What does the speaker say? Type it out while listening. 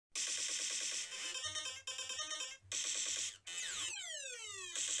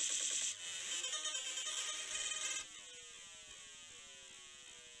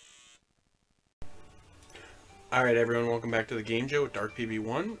Alright everyone, welcome back to the Game Joe with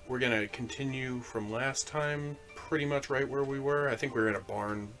darkpb1. We're going to continue from last time, pretty much right where we were. I think we were in a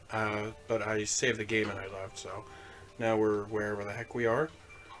barn, but I saved the game and I left, so now we're wherever the heck we are.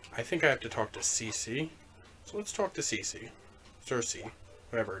 I think I have to talk to Cece, so let's talk to Cece. Cersei,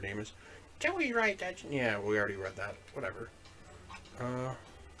 whatever her name is. Can we write that? Yeah, we already read that. Whatever.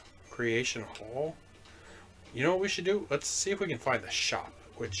 Creation Hall. You know what we should do? Let's see if we can find the shop,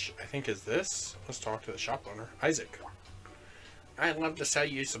 which I think is this. Let's talk to the shop owner, Isaac. I'd love to sell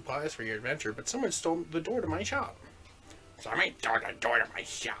you supplies for your adventure, but someone stole the door to my shop. Somebody stole the door to my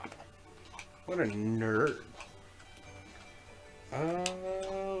shop. What a nerd.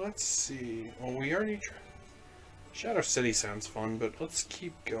 Let's see. Well, we already... Shadow City sounds fun, but let's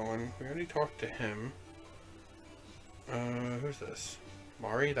keep going. We already talked to him. Who's this?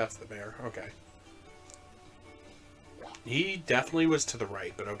 Mari? That's the bear. Okay. He definitely was to the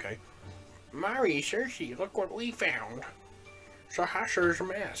right, but okay. Mari, Cersei, look what we found. Zahashara's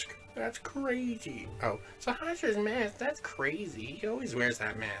mask. That's crazy. Oh, Zahashara's mask. That's crazy. He always wears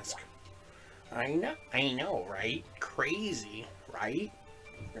that mask. I know, right? Crazy, right?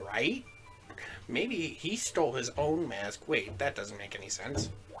 Right? Maybe he stole his own mask. Wait, that doesn't make any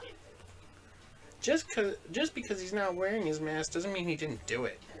sense. Just because he's not wearing his mask doesn't mean he didn't do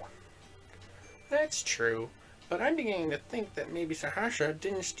it. That's true. But I'm beginning to think that maybe Zahashara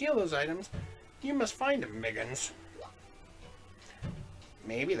didn't steal those items. You must find him, Miggins.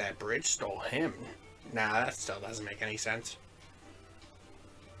 Maybe that bridge stole him. Nah, that still doesn't make any sense.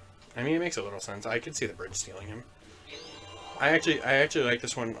 I mean, it makes a little sense. I could see the bridge stealing him. I actually like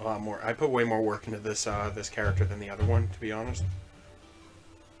this one a lot more. I put way more work into this this character than the other one, to be honest.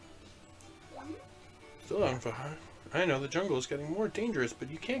 Still on for high. I know the jungle is getting more dangerous,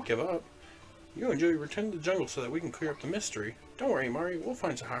 but you can't give up. You and Joey return to the jungle so that we can clear up the mystery. Don't worry, Mari. We'll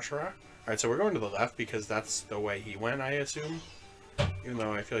find Zahashara. Alright, so we're going to the left because that's the way he went, I assume. Even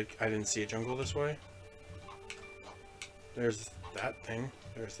though I feel like I didn't see a jungle this way. There's that thing.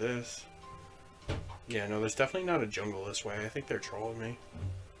 There's this. Yeah, no, there's definitely not a jungle this way. I think they're trolling me.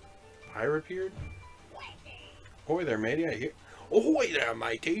 Pirate beard? Ahoy there, matey. Ahoy there,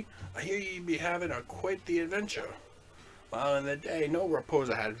 matey. I hear you be having quite the adventure. Well, in the day, no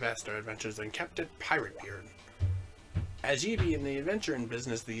Raposa had vaster adventures than Captain Pirate Beard. As ye be in the adventuring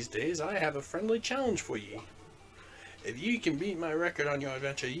business these days, I have a friendly challenge for ye. If ye can beat my record on your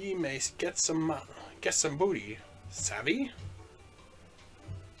adventure, ye may get some booty. Savvy?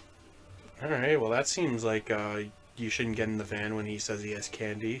 Alright, well that seems like you shouldn't get in the van when he says he has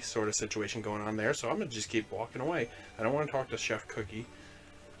candy sort of situation going on there, so I'm gonna just keep walking away. I don't want to talk to Chef Cookie.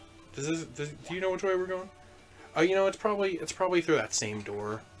 Do you know which way we're going? Oh, you know, it's probably through that same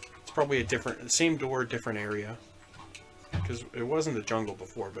door. It's probably same door, different area. Because it wasn't the jungle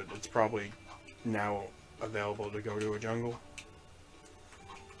before, but it's probably now available to go to a jungle.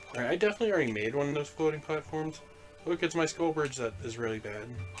 Alright, I definitely already made one of those floating platforms. Look, it's my skull bridge that is really bad.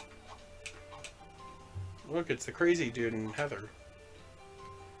 Look, it's the crazy dude and Heather.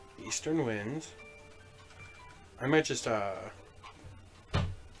 Eastern winds. I might just, I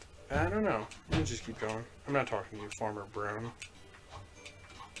don't know. Let's just keep going. I'm not talking to you, Farmer Brown.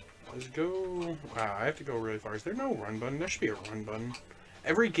 Let's go. Wow, I have to go really far. Is there no run button? There should be a run button.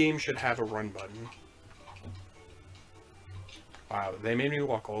 Every game should have a run button. Wow, they made me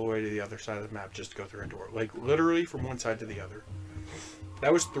walk all the way to the other side of the map just to go through a door. Like, literally from one side to the other.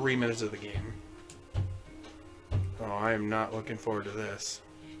 That was 3 minutes of the game. Oh, I am not looking forward to this.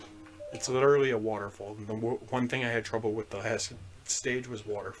 It's literally a waterfall. The one thing I had trouble with the last stage was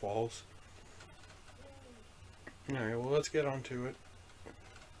waterfalls. Alright, well, let's get on to it.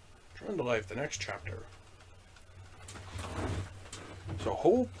 Return to life, the next chapter. So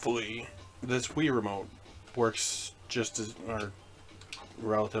hopefully this Wii remote works just as, or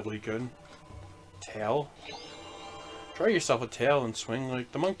relatively good. Tail? Try yourself a tail and swing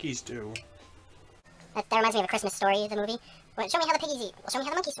like the monkeys do. That reminds me of A Christmas Story, the movie. Well, show me how the piggies eat. Well, show me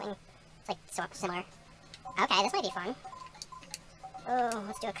how the monkeys swing. It's like similar. Okay, this might be fun. Oh,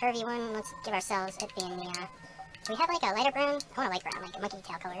 let's do a curvy one. Let's give ourselves it being the, do we have like a lighter brown? I want a light brown, like a monkey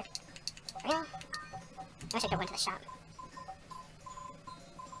tail color. Really? I wish I could have went to the shop.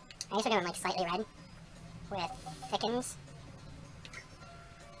 I guess we're going like slightly red. With thickens.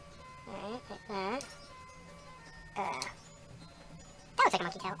 Alright, like that. That looks like a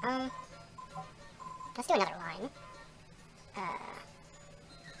monkey tail. Let's do another line.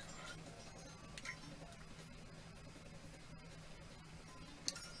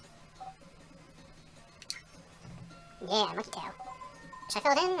 Yeah, monkey tail. Should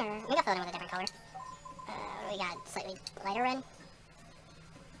I fill it in, or maybe I'll fill it in with a different color. We got slightly lighter red.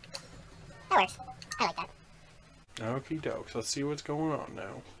 That works. I like that. Okie dokes. Let's see what's going on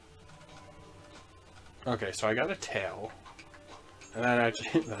now. Okay, so I got a tail. And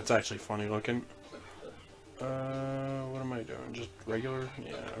that's actually funny looking. What am I doing? Just regular?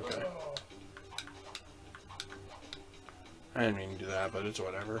 Yeah, okay. I didn't mean to do that, but it's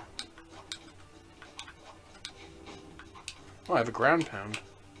whatever. Oh, I have a ground pound.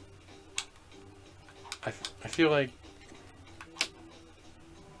 I feel like...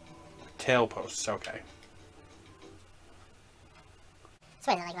 Tail posts, okay.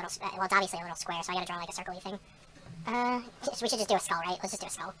 So like little, well, it's obviously a little square, so I gotta draw like a circle-y thing. We should just do a skull, right? Let's just do a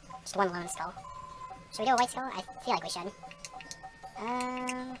skull. Just one lone skull. Should we do a white skull? I feel like we should.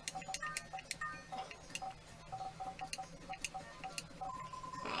 Alright,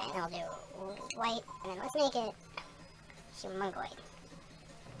 then I'll do white, and then let's make it humongoid.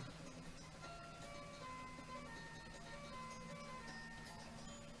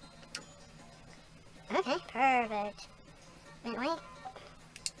 Okay, perfect. And white.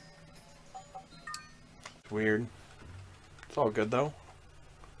 Weird. It's all good though.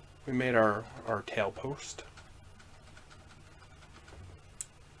 We made our tail post.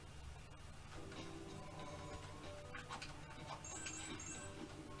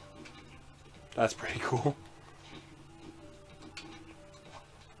 That's pretty cool.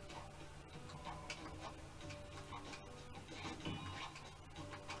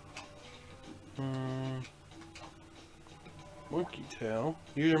 Monkey tail.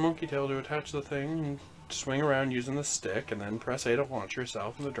 Use your monkey tail to attach the thing and swing around using the stick, and then press A to launch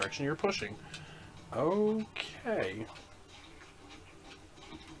yourself in the direction you're pushing. Okay.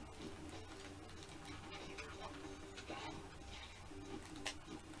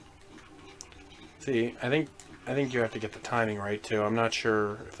 See, I think you have to get the timing right too. I'm not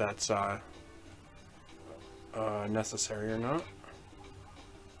sure if that's necessary or not.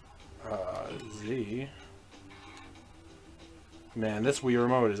 Z. Man, this Wii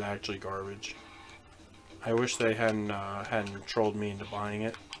remote is actually garbage. I wish they hadn't trolled me into buying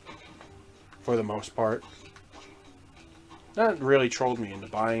it. For the most part. Not really trolled me into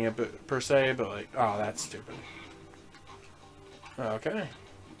buying it per se, but like, oh, that's stupid. Okay.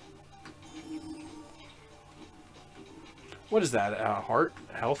 What is that? Heart?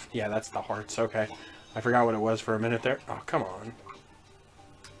 Health? Yeah, that's the hearts. Okay. I forgot what it was for a minute there. Oh, come on.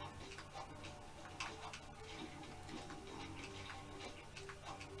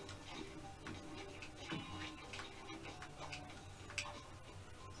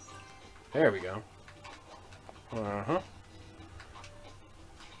 There we go. Uh-huh.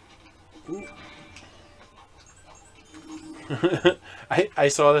 I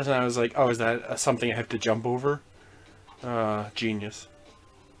saw this and I was like, oh, is that something I have to jump over? Genius.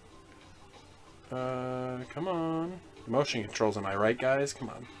 Come on. Motion controls, am I right, guys? Come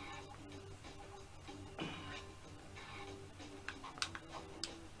on.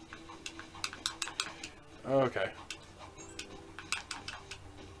 Okay.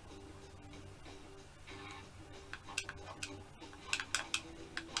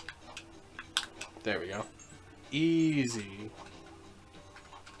 There we go. Easy.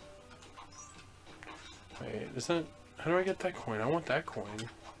 Wait, is that... How do I get that coin? I want that coin.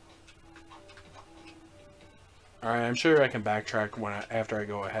 Alright, I'm sure I can backtrack after I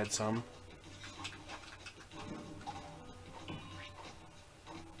go ahead some.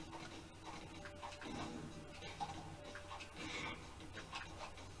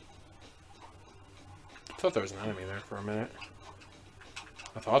 I thought there was an enemy there for a minute.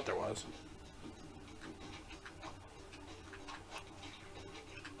 I thought there was.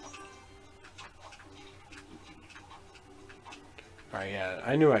 Alright, yeah,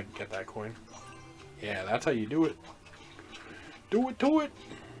 I knew I could get that coin. Yeah, that's how you do it. Do it to it!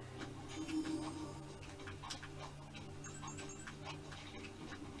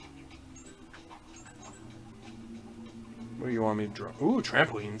 What do you want me to draw? Ooh,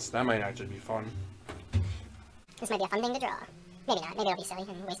 trampolines. That might actually be fun. This might be a fun thing to draw. Maybe not. Maybe it'll be silly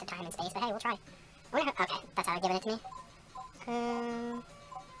and waste of time and space, but hey, we'll try. Okay, that's how they're giving it to me.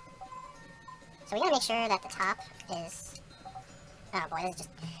 So we gotta make sure that the top is... Oh boy, this is just...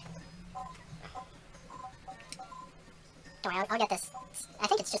 Don't worry, I'll get this. I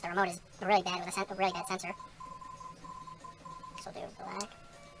think it's just the remote is really bad with a really bad sensor. So we'll do black.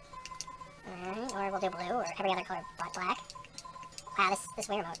 Alright, or we'll do blue, or every other color but black. Wow, this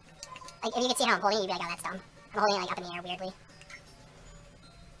Wii remote. Like, if you can see how I'm holding it, you'd be like, oh, that's dumb. I'm holding it like up in the air weirdly.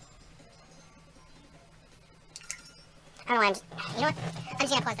 I don't know why I'm just... You know what? I'm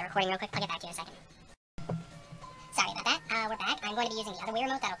just gonna pause the recording real quick. I'll get back to you in a second. Sorry about that. We're back. I'm going to be using the other Wii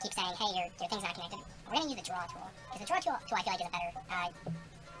remote that'll keep saying, hey, your thing's not connected. We're going to use the draw tool. Because the draw tool I feel like is a better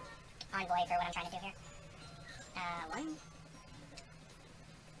envoy for what I'm trying to do here. One.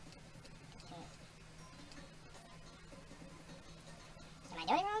 Am I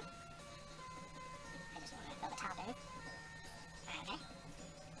doing it wrong? I just want to fill the top in. Okay.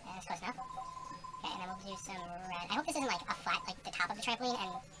 That's close enough. Okay, and then we'll do some red. I hope this isn't like a flat, like the top of the trampoline,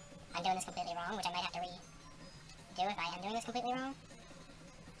 and I'm doing this completely wrong, which I might have to redo if I am doing this completely wrong.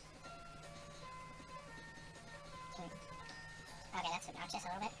 Okay, that's obnoxious a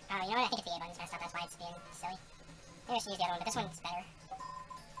little bit. Oh, you know what? I think it's the A button's messed up, that's why it's being silly. Maybe I should use the other one, but this one's better.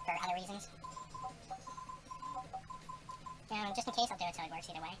 For other reasons. Just in case, I'll do it so it works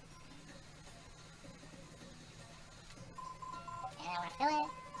either way. And I want to fill it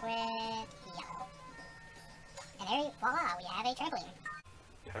with yellow. And there you, voila, we have a trampoline.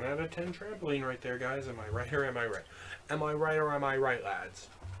 10 out of 10 trampoline right there, guys. Am I right or am I right? Am I right or am I right, lads?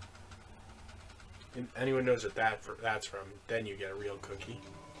 If anyone knows what that's from, then you get a real cookie.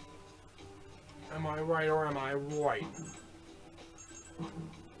 Am I right or am I right?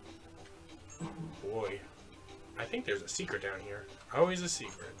 Boy, I think there's a secret down here. Always a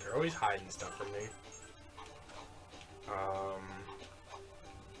secret. They're always hiding stuff from me.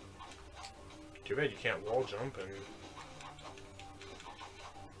 Too bad you can't wall jump and...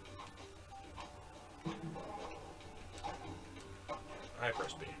 I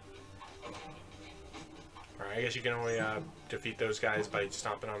press B. Alright, I guess you can only defeat those guys by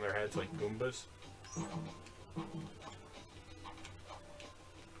stomping on their heads like Goombas.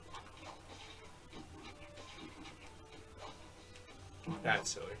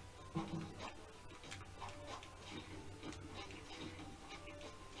 That's silly.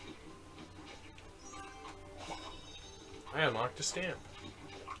 I unlocked a stamp.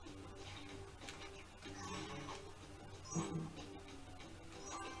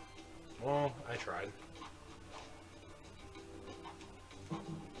 Well, I tried.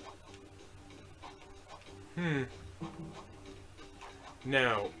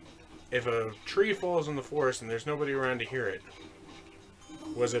 Now, if a tree falls in the forest and there's nobody around to hear it,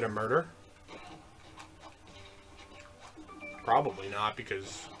 was it a murder? Probably not,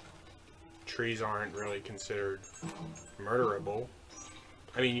 because trees aren't really considered murderable.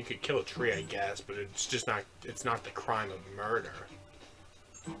 I mean, you could kill a tree, I guess, but it's just not, it's not the crime of murder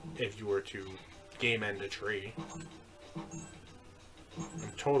if you were to game end a tree.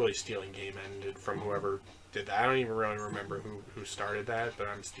 I'm totally stealing game ended from whoever did that. I don't even really remember who started that, but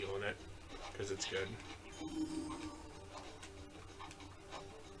I'm stealing it because it's good.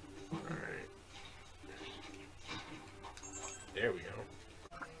 Alright. There we go.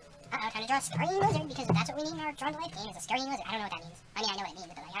 Uh-oh, time to draw a scurrying lizard, because that's what we need in our Drawn to Life game, is a scurrying lizard. I don't know what that means. I mean, I know what it means,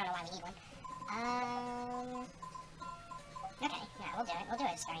 but like, I don't know why we need one. Okay, yeah, we'll do it. We'll do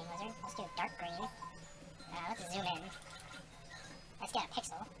a scurrying lizard. Let's do dark green. Let's zoom in. Let's get a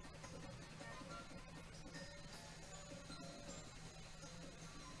pixel.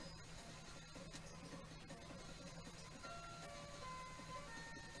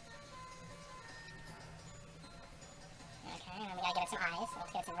 Okay, and then we gotta give it some eyes.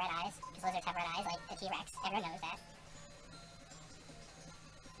 Let's get some red eyes, because lizards have red eyes, like the T-Rex. Everyone knows that.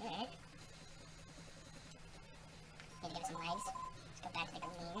 Alright. Need to give it some legs. Let's go back to the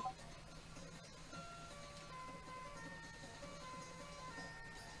green.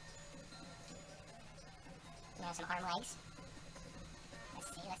 Now some arm legs. Let's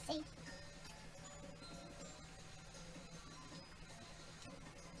see, let's see.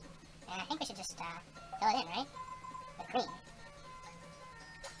 And I think we should just fill it in, right? With green.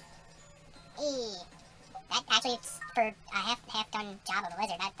 Eee! That actually, for a half-done job of a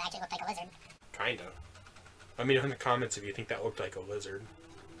lizard, that actually looked like a lizard. Kinda. Let me know in the comments if you think that looked like a lizard.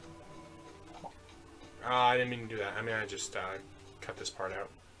 I didn't mean to do that. I mean, I just cut this part out.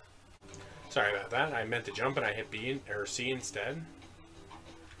 Sorry about that. I meant to jump and I hit B or C instead.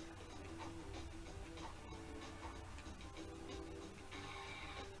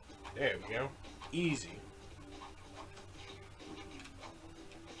 There we go. Easy.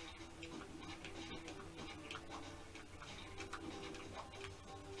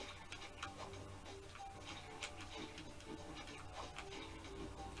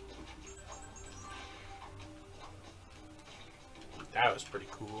 That was pretty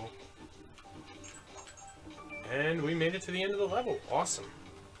cool. And we made it to the end of the level. Awesome.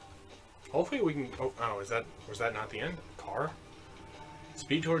 Hopefully we can... Oh, was that not the end? Car?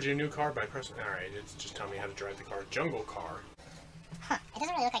 Speed towards your new car by pressing... Alright, it's just telling me how to drive the car. Jungle car. Huh. It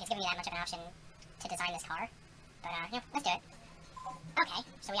doesn't really look like it's giving me that much of an option to design this car. But, yeah, let's do it. Okay,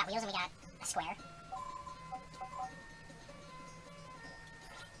 so we got wheels and we got a square.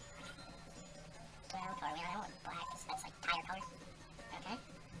 Well, color, I don't want black, because that's like tire color. Okay.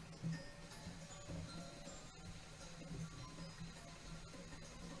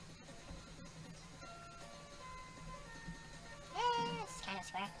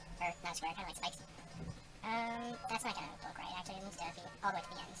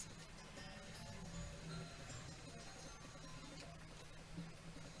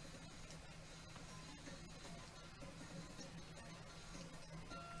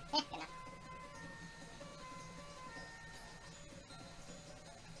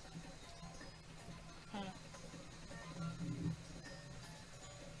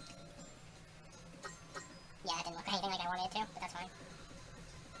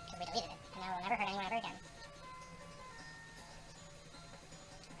 I will never hurt anyone ever again.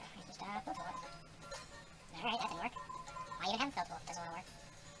 Just, fill tool. Alright, that didn't work. Why even have a fill tool if it doesn't want to work?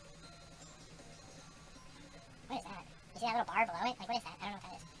 What is that? You see that little bar below it? Like, what is that? I don't know what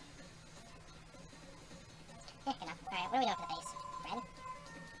that is. Yeah, good enough. Alright, what are we doing for the base? Red?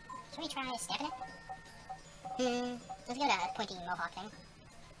 Should we try stamping it? Let's go to a pointy mohawk thing.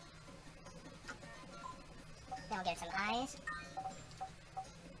 Then we'll give it some eyes.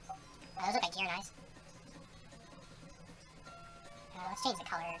 Oh, those look like deer eyes. Let's change the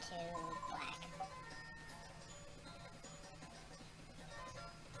color to black.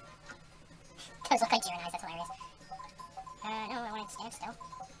 Those look like deer eyes, that's hilarious. No, I want it stamped still.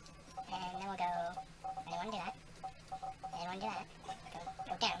 And then we'll go... I didn't want to do that. I didn't want to do that.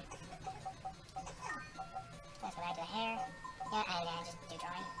 Go down. Let's go back to the hair. Yeah, and then just do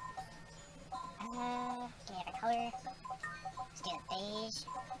drawing. Give me a different color. Let's do the beige.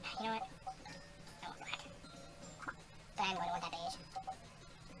 You know what? I want black. But I'm going to want that beige.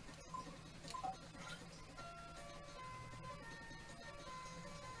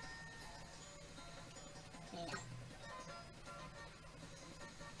 No.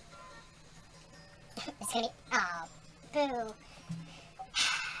 It's gonna be... Oh, boo.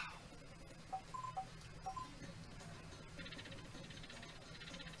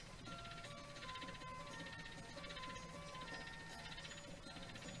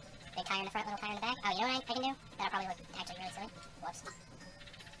 Big tire in the front, little tire in the back. Oh, you know what I can do? That'll probably look actually really silly. Whoops.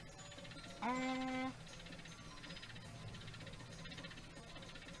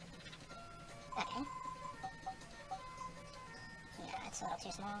 Okay. Yeah, it's a little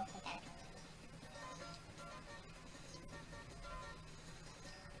too small. Like that.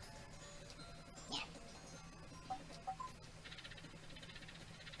 Yeah.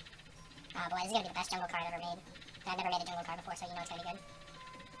 Oh boy, this is gonna be the best jungle card I've ever made. I've never made a jungle card before, so you know it's gonna be good.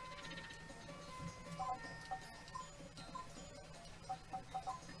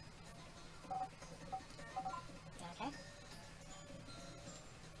 Okay.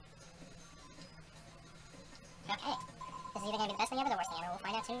 This is either going to be the best thing ever or the worst thing ever. We'll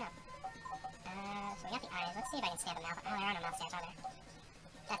find out soon enough. So we got the eyes. Let's see if I can stamp a mouth. Oh, there are no mouth stamps, are there?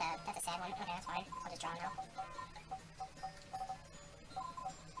 That's a sad one. Okay, that's fine. I'll just draw them now.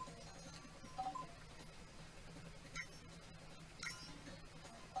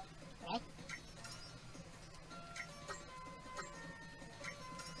 Ready?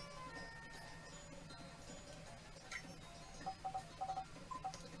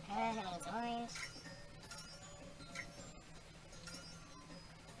 Then we need some orange.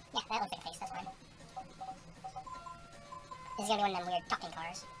 Yeah, that looks like a face, that's fine. This is gonna be one of them weird talking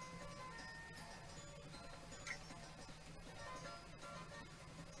cars.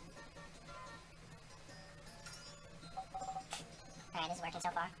 Alright, this is working so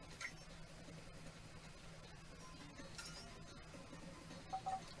far.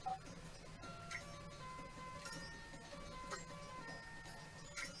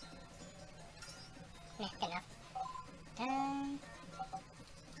 Yeah, good enough.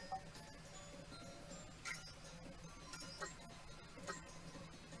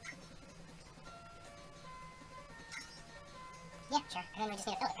 Yeah, sure. And then we just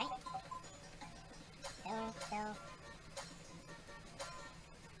need to fill it, right? Fill.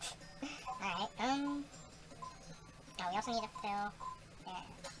 Alright, oh, we also need to fill that.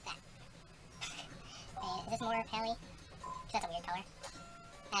 Is this more pally? Because that's a weird color.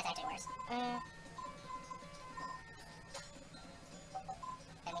 That's actually worse. Then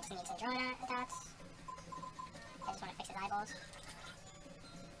we just need some drawn dots. I just want to fix his eyeballs.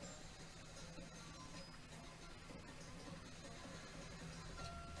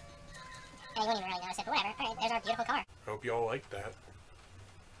 You wouldn't even really notice it, but whatever. Alright, there's our beautiful car. Hope y'all like that.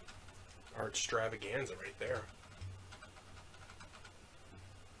 Our extravaganza right there.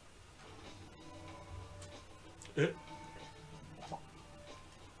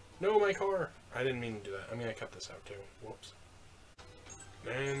 No, my car! I didn't mean to do that. I mean, I cut this out too. Whoops.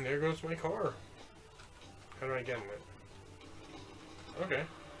 And there goes my car. How do I get in it? Okay.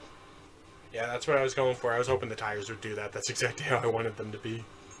 Yeah, that's what I was going for. I was hoping the tires would do that. That's exactly how I wanted them to be.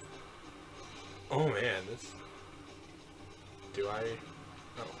 Oh man, this... Do I...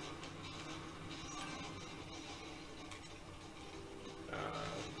 Oh.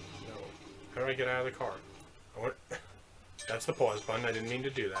 No. How do I get out of the car? I want... That's the pause button. I didn't mean to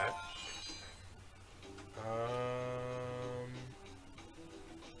do that.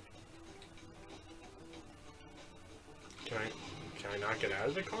 Can I not get out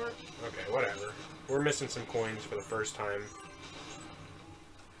of the car? Okay, whatever. We're missing some coins for the first time.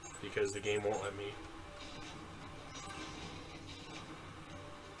 Because the game won't let me.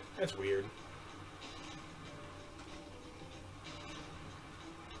 That's weird.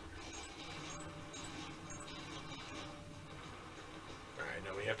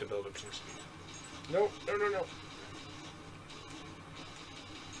 to build up some speed. No, no, no, no.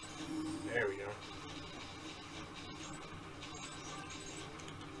 There we go.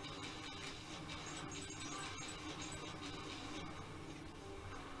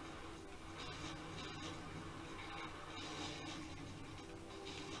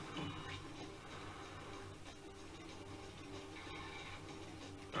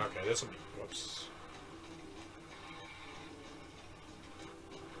 Okay, this will be... Whoops.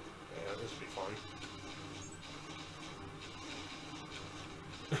 Yeah, this will be fun.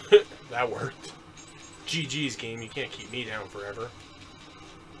 That worked. GG's game, you can't keep me down forever.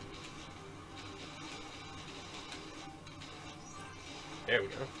 There we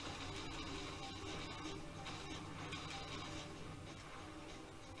go.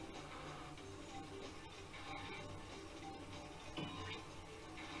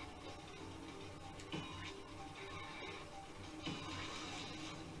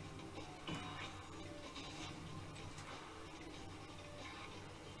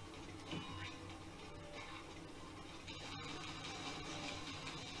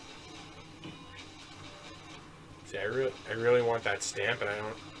 See, I really want that stamp, and I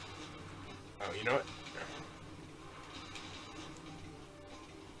don't... Oh, you know what?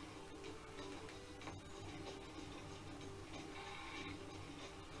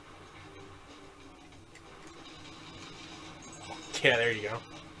 Yeah, there you go.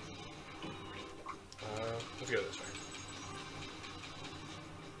 Let's go this way.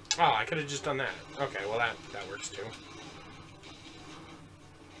 Oh, I could have just done that. Okay, well that works too.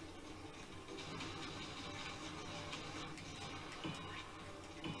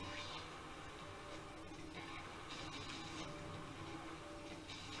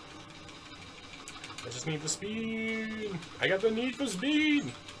 I just need the speed. I got the need for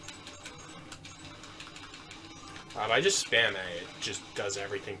speed. If I just spam A, it just does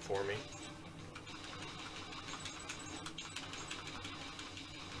everything for me.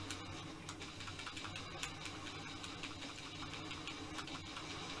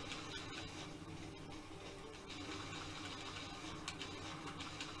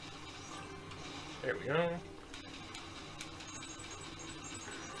 There we go.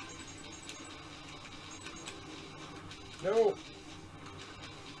 No.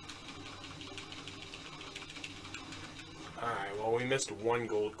 Alright, well, we missed one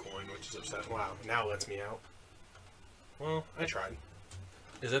gold coin, which is upsetting. Wow, now it lets me out. Well, I tried.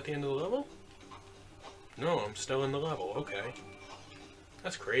 Is that the end of the level? No, I'm still in the level. Okay.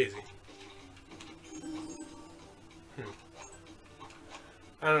 That's crazy.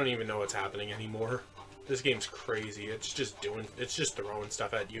 I don't even know what's happening anymore. This game's crazy. It's just throwing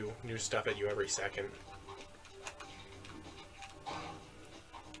stuff at you, new stuff at you every second.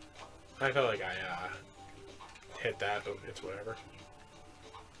 I felt like I hit that, but it's whatever.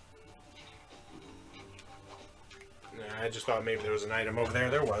 Nah, I just thought maybe there was an item over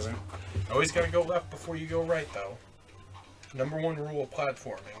there. There wasn't. Always gotta go left before you go right, though. #1 rule of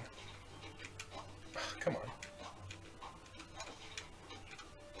platforming. Come on.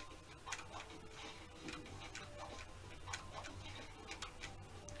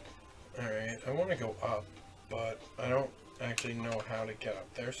 Alright, I want to go up, but I don't actually know how to get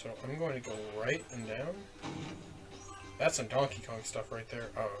up there, so I'm going to go right and down. That's some Donkey Kong stuff right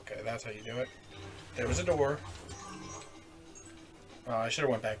there. Oh, okay, that's how you do it. There was a door. I should have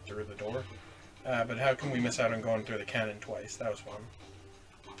went back through the door. But how can we miss out on going through the cannon twice? That was fun.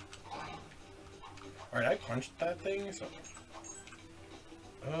 Alright, I punched that thing, so...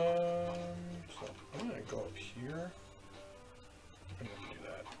 so I'm gonna go up here. I'm gonna do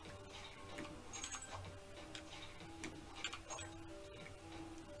that.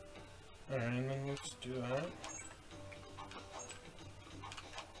 Alright, and then let's do that.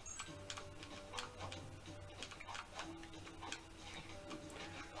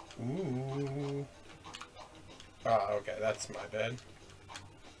 Ooh. Ah, okay, that's my bad.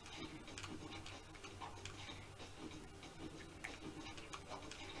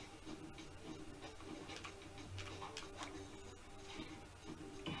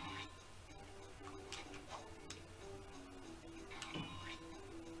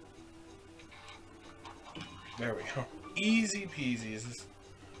 There we go. Easy peasy. This is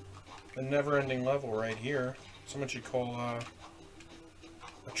a never-ending level right here. Someone should call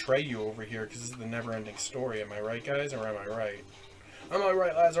Atreyu over here, because this is the never-ending story. Am I right, guys, or am I right? Am I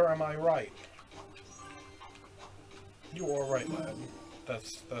right, lads, or am I right? You are right, lad.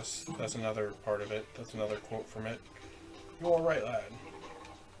 That's another part of it. That's another quote from it. You are right, lad.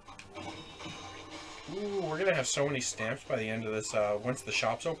 Ooh, we're gonna have so many stamps by the end of this. Once the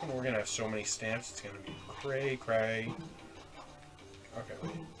shop's open, we're gonna have so many stamps. It's gonna be cray. Okay,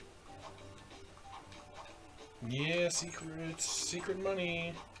 wait. Yeah, secrets. Secret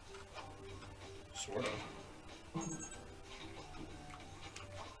money. Sort of.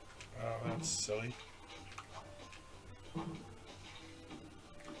 Oh, that's silly.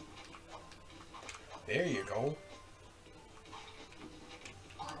 There you go.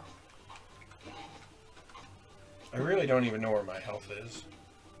 I really don't even know where my health is.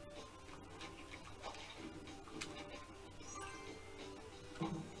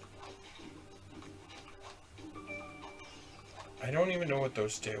 I don't even know what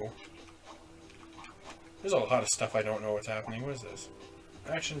those do. There's a lot of stuff I don't know what's happening. What is this?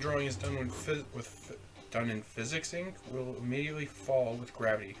 Action drawing is done done in physics ink. Will immediately fall with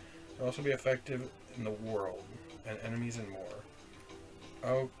gravity. It'll also be effective in the world and enemies and more.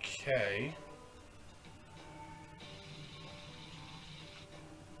 Okay.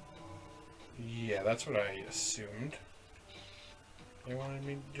 Yeah, that's what I assumed they wanted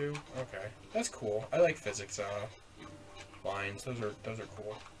me to do. Okay, that's cool. I like physics lines. Those are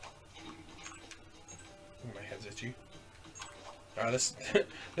cool. Ooh, my head's itchy. This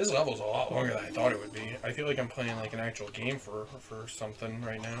this level's a lot longer than I thought it would be. I feel like I'm playing like an actual game for something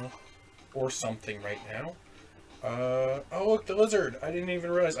right now, or something right now. Oh look, the lizard! I didn't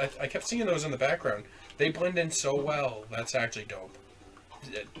even realize. I kept seeing those in the background. They blend in so well. That's actually dope.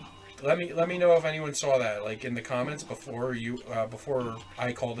 Let me know if anyone saw that, like in the comments before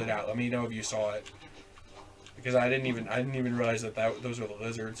I called it out. Let me know if you saw it, because I didn't even realize that those were the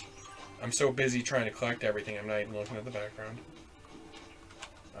lizards. I'm so busy trying to collect everything, I'm not even looking at the background.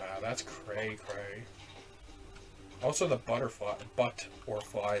 That's cray. Also, the butt or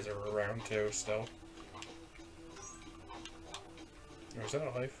flies are around too still. Or is that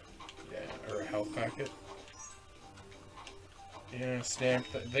a life? Yeah, or a health packet. Yeah, stamp.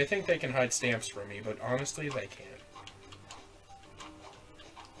 They think they can hide stamps from me, but honestly, they can't.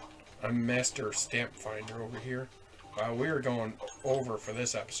 I'm Master Stamp Finder over here. We are going over for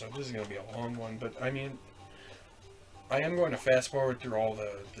this episode. This is going to be a long one, but I mean, I am going to fast forward through all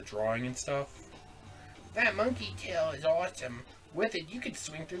the drawing and stuff. That monkey tail is awesome. With it, you could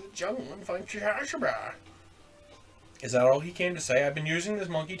swing through the jungle and find zahashara. Is that all he came to say? I've been using this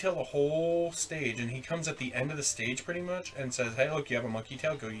monkey tail the whole stage, and he comes at the end of the stage pretty much and says, hey, look, you have a monkey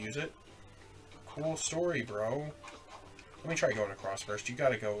tail, go use it. Cool story, bro. Let me try going across first. You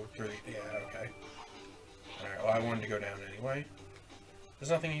gotta go through the... Yeah, okay. Alright, well, I wanted to go down anyway.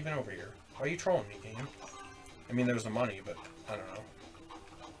 There's nothing even over here. Why are you trolling me, game? I mean, there was the money, but I don't know.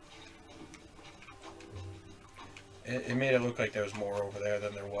 It made it look like there was more over there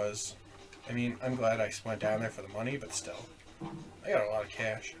than there was. I mean, I'm glad I went down there for the money, but still. I got a lot of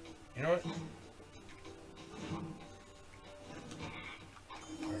cash. You know what?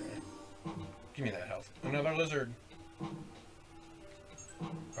 Alright. Give me that health. Another lizard.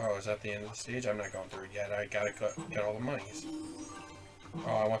 Oh, is that the end of the stage? I'm not going through it yet. I gotta get all the monies.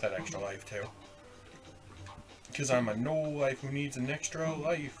 Oh, I want that extra life, too. Because I'm a no-life who needs an extra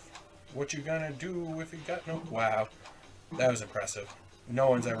life. What you gonna do if you got no... Wow. That was impressive. No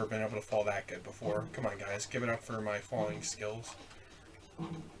one's ever been able to fall that good before. Come on, guys. Give it up for my falling skills.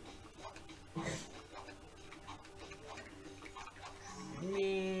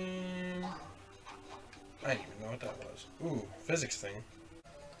 Man. I didn't even know what that was. Ooh, physics thing.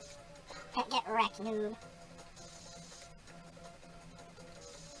 Get wrecked, noob.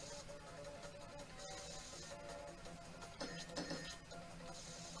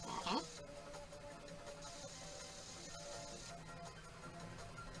 Okay.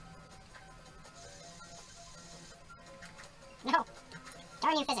 No!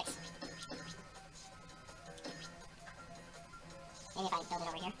 Darn you, physics. Maybe if I build it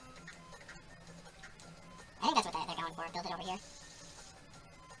over here. I think that's what they're going for. Build it over here.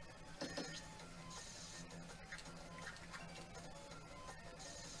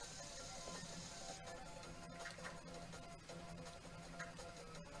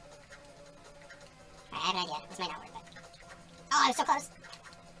 I have an idea. This might not work, but... Oh, I was so close!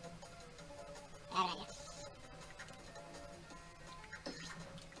 I have an idea.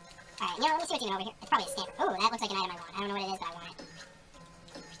 Alright, you know, let me see what's even over here. It's probably a stamp. Oh, that looks like an item I want. I don't know what it is, but I want it.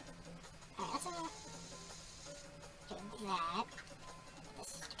 Alright, let's do that.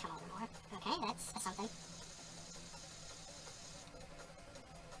 This to come over more. Okay, that's something.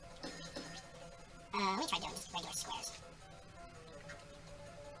 Let me try doing just regular squares.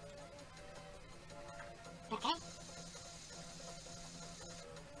 Okay.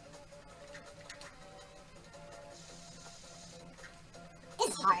 This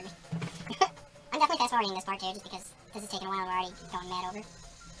is hard. I'm definitely fast forwarding this part too, just because this is taking a while and we're already going mad over.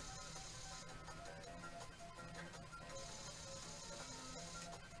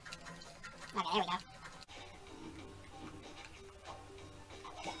 Okay, there we go.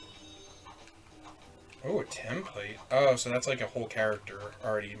 Oh, a template. Oh, so that's like a whole character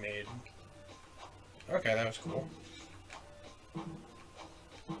already made. Okay, that was cool.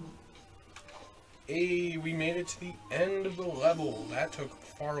 Hey, we made it to the end of the level. That took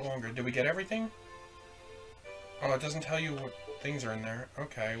far longer. Did we get everything? Oh, it doesn't tell you what things are in there.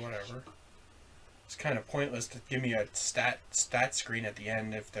 Okay, whatever. It's kind of pointless to give me a stat screen at the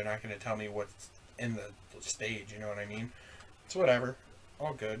end if they're not going to tell me what's in the stage, you know what I mean? It's whatever.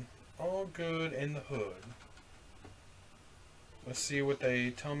 All good. All good in the hood. Let's see what they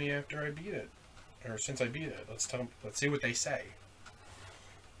tell me after I beat it. Or since I beat it. Let's see what they say.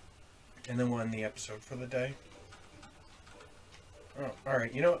 And then we'll end the episode for the day. Oh,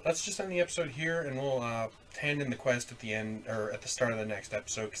 alright. You know what? Let's just end the episode here, and we'll hand in the quest at the end, or at the start of the next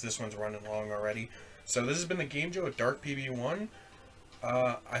episode, because this one's running long already. So this has been the Game Joe with darkpb1.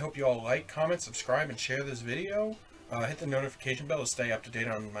 I hope you all like, comment, subscribe, and share this video. Hit the notification bell to stay up to date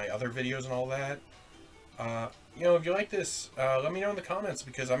on my other videos and all that. You know, if you like this, let me know in the comments,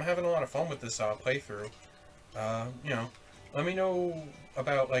 because I'm having a lot of fun with this playthrough. You know, let me know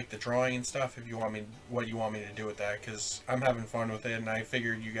about like the drawing and stuff if you want me, what you want me to do with that, because I'm having fun with it, and I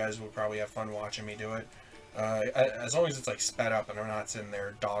figured you guys would probably have fun watching me do it. As long as it's like sped up and I'm not sitting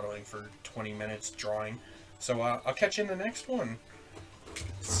there dawdling for 20 minutes drawing. So I'll catch you in the next one.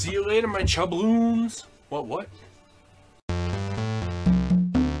 See you later, my chubloons. What?